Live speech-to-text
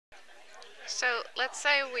So let's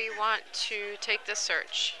say we want to take the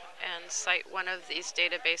search and cite one of these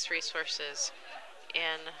database resources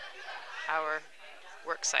in our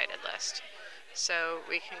works cited list. So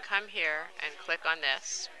we can come here and click on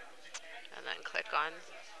this, and then click on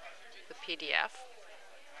the PDF.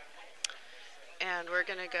 And we're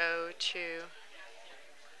going to go to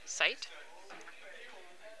Cite.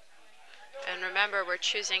 And remember, we're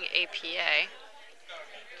choosing APA.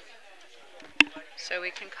 So we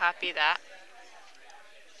can copy that.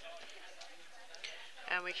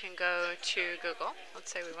 And we can go to Google.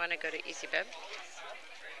 Let's say we want to go to EasyBib.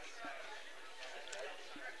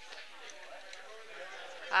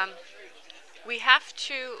 We have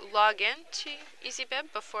to log in to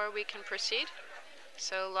EasyBib before we can proceed.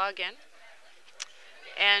 So log in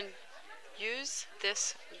and use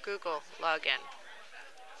this Google login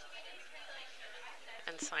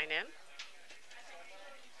and sign in.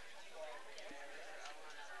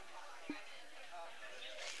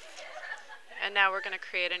 And now we're going to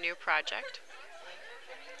create a new project.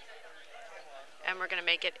 And we're going to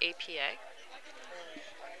make it APA.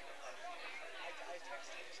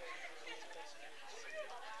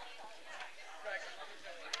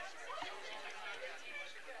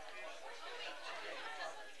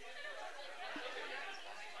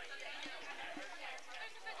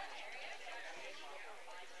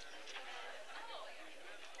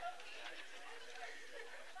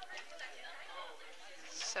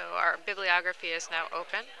 So our bibliography is now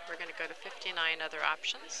open. We're going to go to 59 other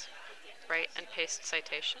options, write and paste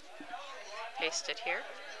citation, paste it here,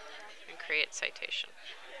 and create citation.